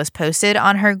first video was posted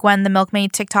on her Gwen the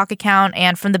Milkmaid TikTok account,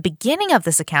 and from the beginning of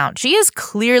this account, she is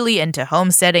clearly into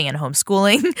homesteading and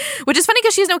homeschooling, which is funny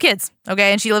because she has no kids,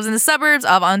 okay? And she lives in the suburbs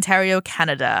of Ontario,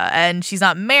 Canada, and she's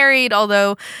not married,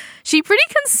 although she pretty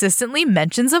consistently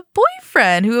mentions a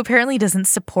boyfriend who apparently doesn't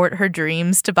support her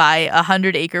dreams to buy a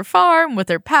 100-acre farm with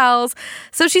her pals.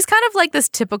 So she's kind of like this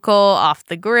typical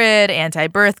off-the-grid,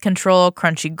 anti-birth control,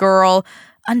 crunchy girl,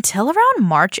 until around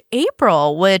March,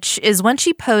 April, which is when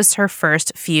she posts her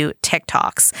first few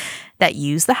TikToks that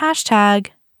use the hashtag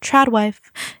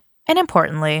tradwife. And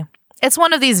importantly, it's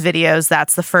one of these videos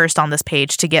that's the first on this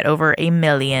page to get over 1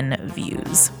 million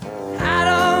views. I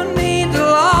don't need the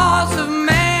laws of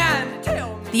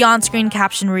man. The on-screen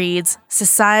caption reads,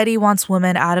 "Society wants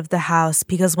women out of the house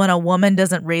because when a woman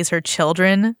doesn't raise her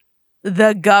children,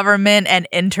 the government and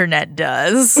internet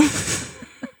does."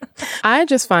 I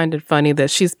just find it funny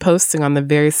that she's posting on the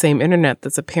very same internet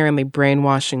that's apparently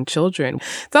brainwashing children.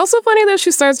 It's also funny that she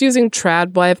starts using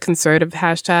tradwife conservative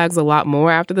hashtags a lot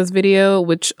more after this video,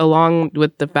 which, along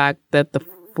with the fact that the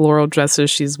floral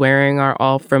dresses she's wearing are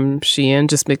all from Shein,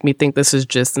 just make me think this is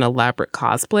just an elaborate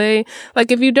cosplay.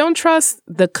 Like, if you don't trust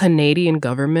the Canadian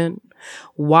government,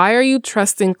 why are you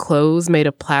trusting clothes made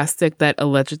of plastic that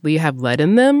allegedly have lead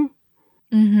in them?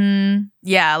 Mm-hmm.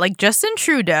 Yeah, like Justin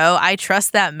Trudeau, I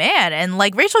trust that man. And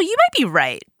like, Rachel, you might be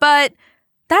right, but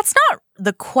that's not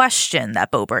the question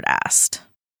that Bobert asked.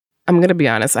 I'm going to be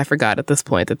honest, I forgot at this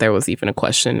point that there was even a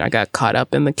question. I got caught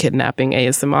up in the kidnapping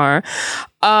ASMR.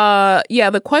 Yeah,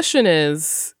 the question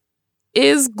is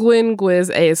Gwen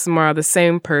Gwiz ASMR the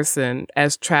same person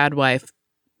as tradwife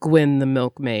Gwen the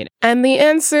Milkmaid? And the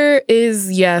answer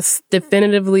is yes,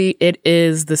 definitively it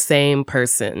is the same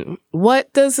person.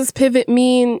 What does this pivot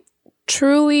mean?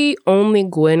 Truly, only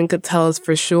Gwen could tell us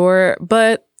for sure,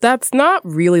 but that's not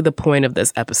really the point of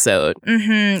this episode.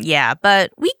 Yeah,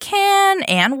 but we can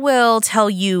and will tell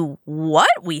you what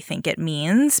we think it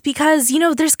means because, you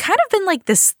know, there's kind of been like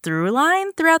this through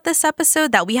line throughout this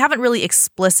episode that we haven't really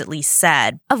explicitly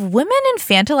said of women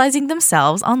infantilizing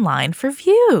themselves online for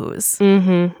views.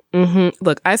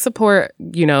 Look, I support,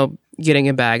 getting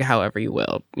a bag however you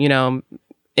will.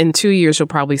 In 2 years, you'll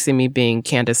probably see me being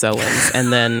Candace Owens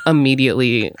and then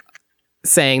immediately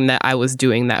saying that I was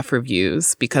doing that for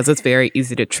views because it's very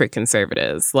easy to trick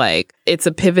conservatives. Like, it's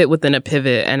a pivot within a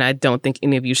pivot, and I don't think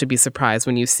any of you should be surprised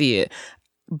when you see it.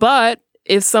 But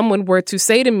if someone were to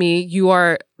say to me, you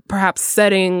are perhaps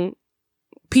setting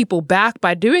people back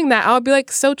by doing that, I would be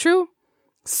like, so true.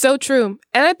 So true.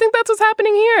 And I think that's what's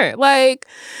happening here. Like,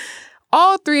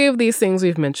 all three of these things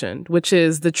we've mentioned, which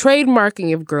is the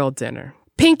trademarking of girl dinner,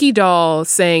 Pinky Doll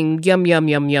saying yum, yum,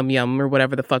 yum, yum, yum, or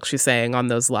whatever the fuck she's saying on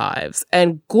those lives.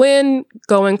 And Gwen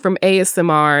going from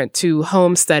ASMR to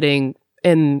homesteading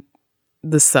in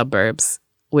the suburbs,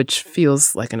 which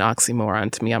feels like an oxymoron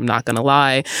to me, I'm not going to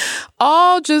lie.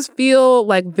 All just feel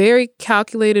like very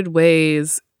calculated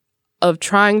ways of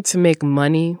trying to make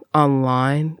money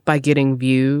online by getting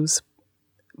views,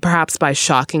 perhaps by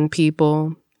shocking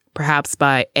people, perhaps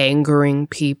by angering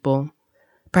people.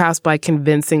 Perhaps by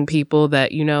convincing people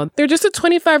that, they're just a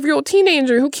 25-year-old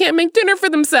teenager who can't make dinner for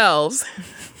themselves.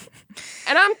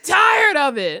 And I'm tired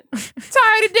of it.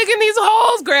 Tired of digging these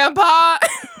holes, Grandpa.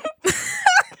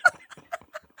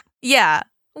 Yeah.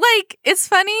 Like, it's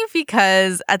funny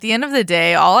because at the end of the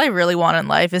day, all I really want in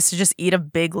life is to just eat a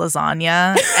big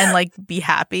lasagna and, like, be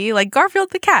happy. Like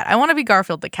Garfield the cat. I want to be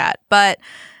Garfield the cat. But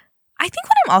I think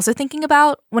what I'm also thinking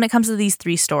about when it comes to these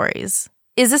three stories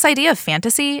is this idea of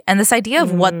fantasy and this idea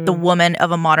of what the woman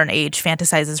of a modern age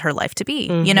fantasizes her life to be,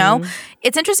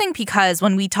 It's interesting because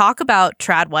when we talk about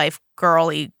tradwife,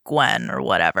 girly Gwen or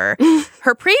whatever,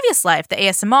 her previous life, the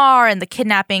ASMR and the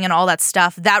kidnapping and all that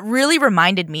stuff, that really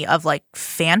reminded me of like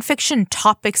fan fiction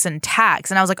topics and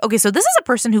tags. And I was like, okay, so this is a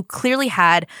person who clearly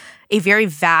had a very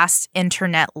vast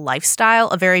internet lifestyle,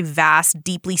 a very vast,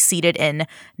 deeply seated in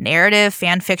narrative,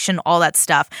 fan fiction, all that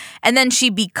stuff. And then she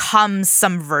becomes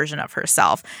some version of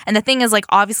herself. And the thing is, like,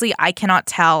 obviously I cannot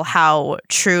tell how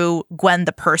true Gwen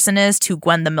the person is to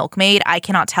Gwen the Milkmaid. I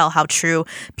cannot tell how true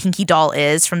Pinky Doll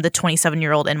is from the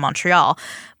 27-year-old in Montreal.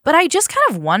 But I just kind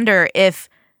of wonder if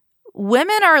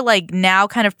women are like now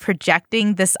kind of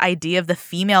projecting this idea of the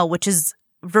female, which is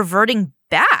reverting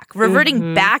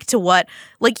reverting back to what,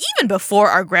 like, even before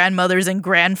our grandmothers and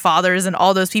grandfathers and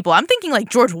all those people. I'm thinking like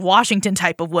George Washington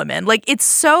type of women. Like, it's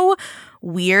so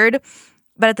weird.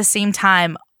 But at the same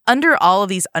time, under all of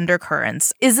these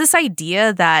undercurrents is this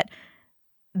idea that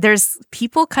there's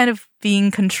people kind of being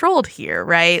controlled here,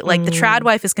 right? Like the trad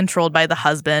wife is controlled by the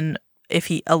husband, if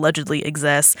he allegedly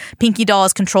exists. Pinky Doll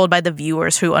is controlled by the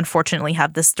viewers who unfortunately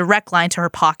have this direct line to her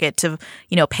pocket to,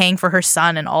 you know, paying for her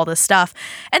son and all this stuff.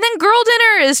 And then Girl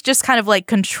Dinner is just kind of like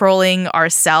controlling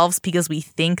ourselves because we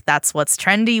think that's what's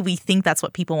trendy. We think that's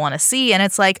what people want to see. And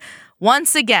it's like,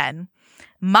 once again,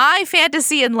 my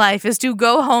fantasy in life is to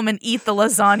go home and eat the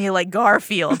lasagna like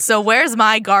Garfield. So where's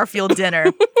my Garfield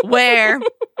dinner? Where?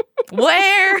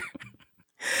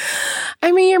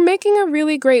 I mean, you're making a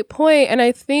really great point. And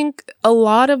I think a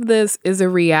lot of this is a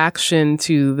reaction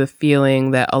to the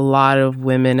feeling that a lot of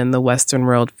women in the Western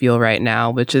world feel right now,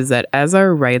 which is that as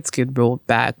our rights get rolled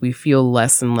back, we feel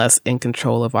less and less in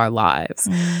control of our lives.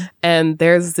 And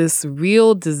there's this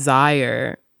real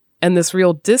desire and this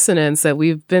real dissonance that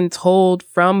we've been told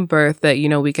from birth that, you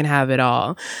know, we can have it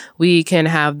all. We can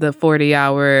have the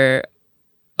 40-hour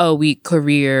a week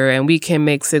career and we can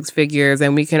make six figures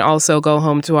and we can also go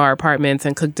home to our apartments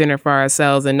and cook dinner for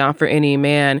ourselves and not for any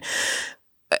man.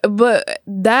 But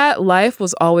that life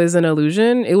was always an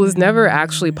illusion. It was never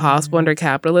actually possible under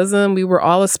capitalism. We were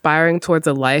all aspiring towards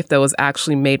a life that was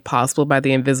actually made possible by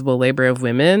the invisible labor of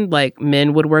women. Like,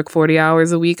 men would work 40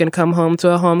 hours a week and come home to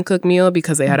a home-cooked meal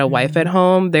because they had a wife at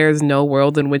home. There's no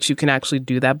world in which you can actually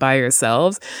do that by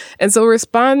yourselves. And so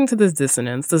responding to this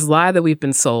dissonance, this lie that we've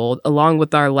been sold, along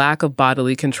with our lack of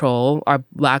bodily control, our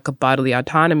lack of bodily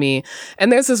autonomy, and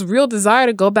there's this real desire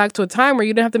to go back to a time where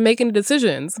you didn't have to make any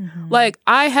decisions. Like,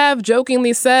 I have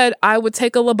jokingly said I would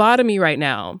take a lobotomy right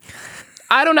now.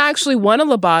 I don't actually want a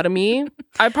lobotomy.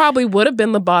 I probably would have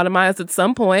been lobotomized at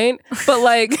some point, but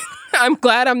like, I'm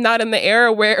glad I'm not in the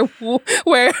era where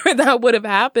that would have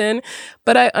happened.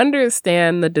 But I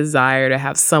understand the desire to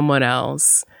have someone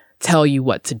else tell you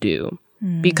what to do,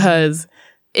 because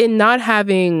in not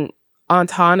having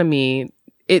autonomy,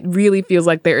 it really feels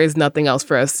like there is nothing else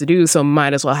for us to do. So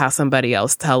might as well have somebody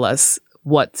else tell us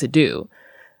what to do.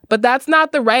 But that's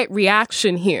not the right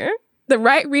reaction here. The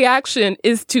right reaction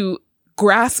is to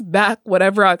grasp back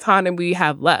whatever autonomy we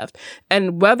have left.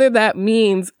 And whether that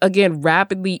means, again,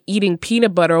 rapidly eating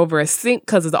peanut butter over a sink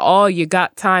because it's all you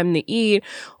got time to eat,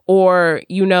 or,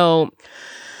 you know,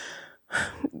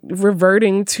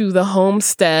 reverting to the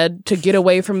homestead to get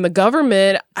away from the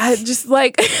government, I just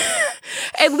like,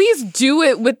 at least do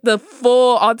it with the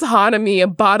full autonomy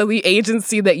and bodily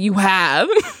agency that you have.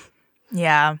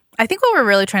 Yeah. I think what we're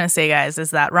really trying to say, guys,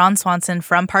 is that Ron Swanson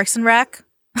from Parks and Rec,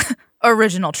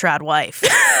 original trad wife.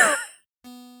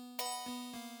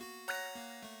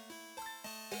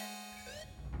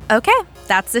 Okay,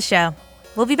 that's the show.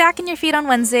 We'll be back in your feed on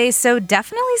Wednesday, so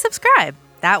definitely subscribe.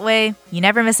 That way, you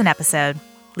never miss an episode.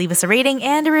 Leave us a rating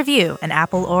and a review in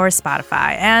Apple or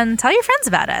Spotify, and tell your friends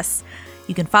about us.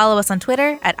 You can follow us on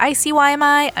Twitter at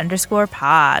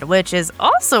ICYMI_pod, which is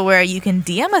also where you can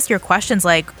DM us your questions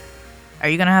like, are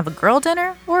you going to have a girl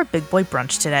dinner or a big boy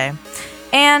brunch today?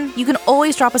 And you can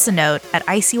always drop us a note at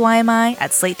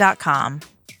ICYMI@slate.com.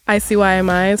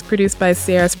 ICYMI is produced by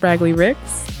Sierra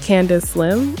Spragley-Ricks, Candace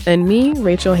Slim, and me,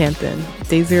 Rachel Hampton.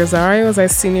 Daisy Rosario is our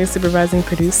senior supervising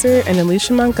producer, and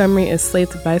Alicia Montgomery is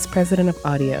Slate's vice president of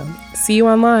audio. See you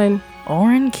online.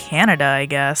 Or in Canada, I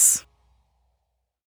guess.